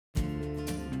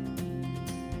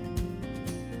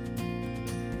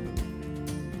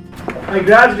I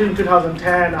graduated in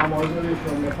 2010. I'm originally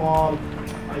from Nepal.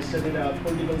 I studied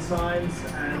political science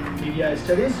and media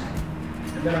studies.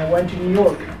 And then I went to New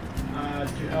York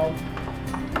to help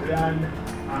run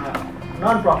a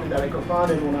non-profit that I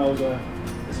co-founded when I was a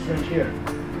student here.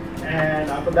 And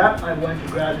after that, I went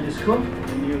to graduate school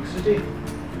in New York City.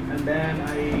 And then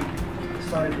I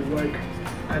started to work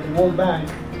at the World Bank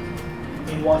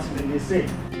in Washington, D.C.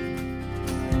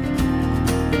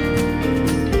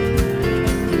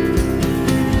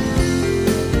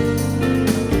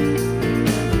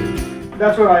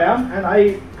 That's where I am, and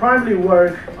I primarily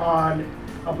work on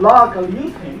a blog called You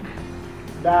Think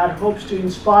that hopes to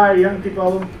inspire young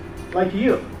people like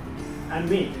you and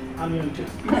me. I'm young too.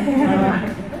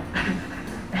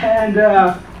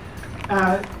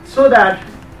 So that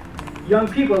young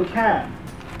people can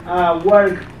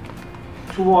work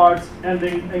towards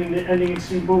ending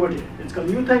extreme poverty. It's called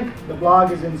You Think. The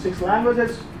blog is in 6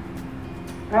 languages,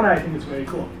 and I think it's very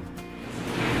cool.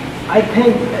 I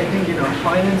think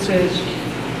finances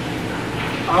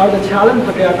are the challenge,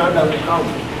 but they are not the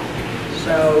problem.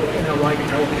 So like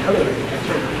Hillary,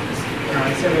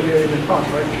 I said earlier in the talk,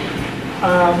 right?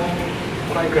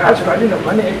 When I graduated, I didn't have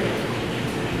money.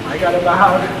 I got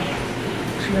about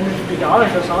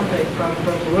 $350 or something from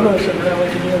Lewis, and then I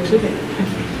went to New York City.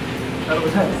 That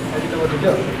was it. I didn't know what to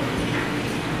do.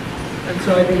 And so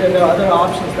I think that there are other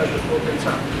options that opens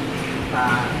up.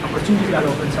 Opportunities that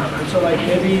opens up, and so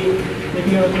maybe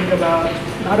you want to think about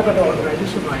not about the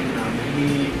organization right now.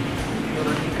 Maybe you want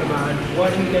to think about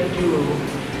what you can do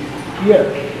here,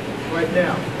 right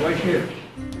now, right here.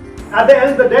 At the end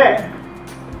of the day,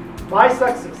 my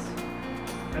success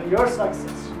and your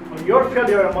success, or your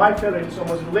failure and my failure, is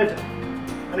almost related.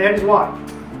 And here is why.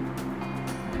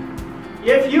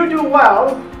 If you do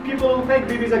well, people will think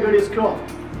BV is a good school.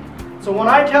 So when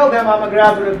I tell them I'm a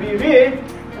graduate of BV,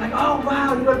 like, oh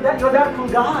wow, you're that cool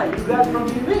guy. You graduated from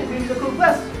BV. This is a cool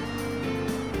place.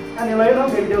 And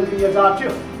maybe they'll give you a job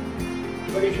too.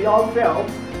 But if you all fail,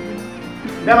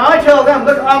 then I tell them,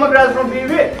 look, I'm a graduate from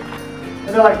BV. And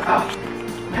they're like, ah,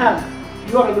 man,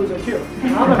 you are a loser too.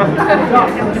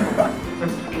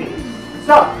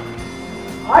 So,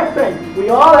 I think we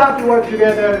all have to work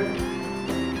together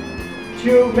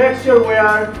to make sure we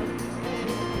are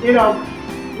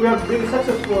being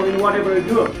successful in whatever we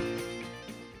do.